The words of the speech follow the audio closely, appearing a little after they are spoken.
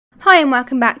Hi and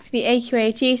welcome back to the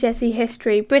AQA GCSE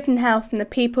History, Britain Health and the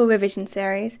People revision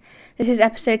series. This is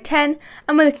episode 10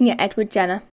 and we're looking at Edward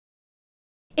Jenner.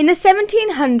 In the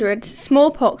 1700s,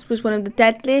 smallpox was one of the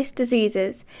deadliest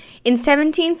diseases. In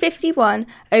 1751,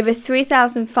 over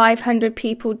 3,500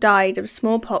 people died of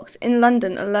smallpox in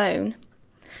London alone.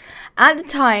 At the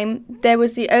time,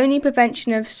 the only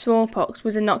prevention of smallpox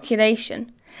was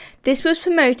inoculation. This was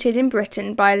promoted in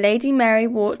Britain by Lady Mary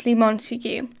Wortley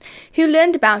Montagu, who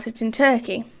learned about it in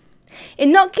Turkey.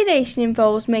 Inoculation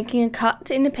involves making a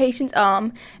cut in the patient's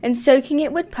arm and soaking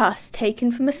it with pus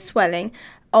taken from a swelling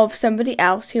of somebody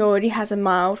else who already has a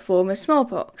mild form of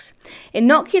smallpox.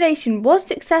 Inoculation was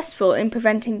successful in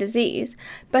preventing disease,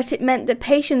 but it meant that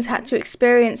patients had to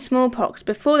experience smallpox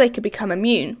before they could become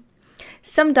immune.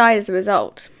 Some died as a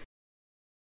result.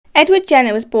 Edward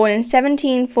Jenner was born in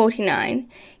 1749.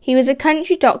 He was a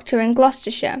country doctor in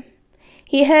Gloucestershire.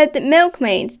 He heard that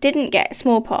milkmaids didn't get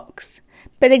smallpox,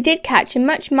 but they did catch a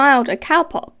much milder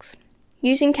cowpox.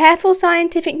 Using careful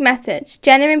scientific methods,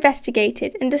 Jenner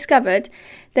investigated and discovered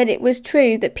that it was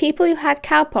true that people who had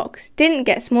cowpox didn't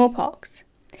get smallpox.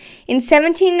 In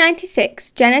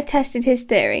 1796, Jenner tested his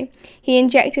theory. He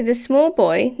injected a small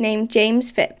boy named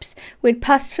James Phipps with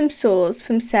pus from sores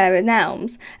from Sarah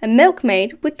Nelms, a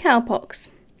milkmaid with cowpox.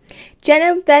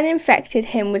 Jenner then infected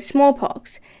him with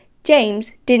smallpox.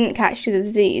 James didn't catch the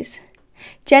disease.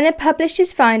 Jenner published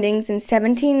his findings in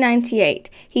 1798.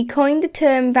 He coined the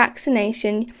term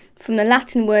vaccination from the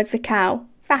Latin word for cow,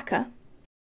 vacca.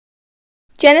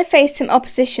 Jenner faced some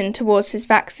opposition towards his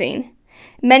vaccine.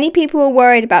 Many people were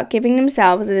worried about giving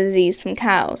themselves a disease from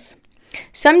cows.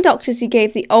 Some doctors who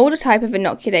gave the older type of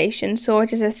inoculation saw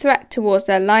it as a threat towards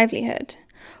their livelihood.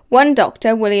 One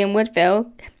doctor, William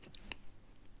Woodville,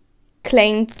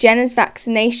 claimed Jenner's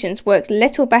vaccinations worked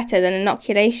little better than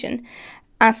inoculation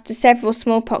after several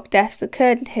smallpox deaths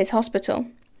occurred at his hospital.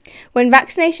 When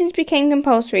vaccinations became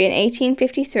compulsory in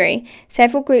 1853,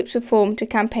 several groups were formed to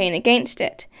campaign against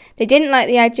it. They didn't like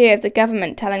the idea of the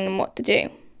government telling them what to do.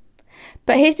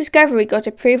 But his discovery got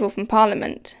approval from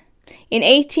Parliament. In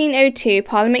 1802,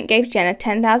 Parliament gave Jenner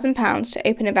 £10,000 to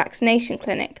open a vaccination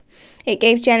clinic. It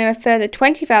gave Jenner a further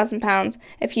 £20,000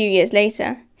 a few years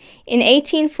later. In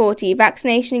 1840,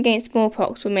 vaccination against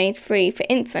smallpox were made free for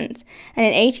infants, and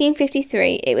in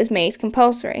 1853 it was made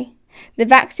compulsory. The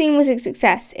vaccine was a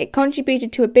success. It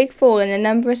contributed to a big fall in the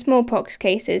number of smallpox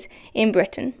cases in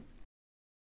Britain.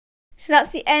 So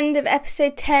that's the end of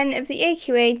episode 10 of the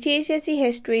AQA GCSE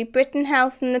History, Britain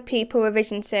Health and the People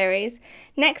revision series.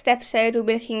 Next episode we'll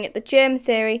be looking at the germ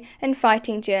theory and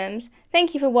fighting germs.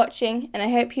 Thank you for watching and I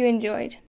hope you enjoyed.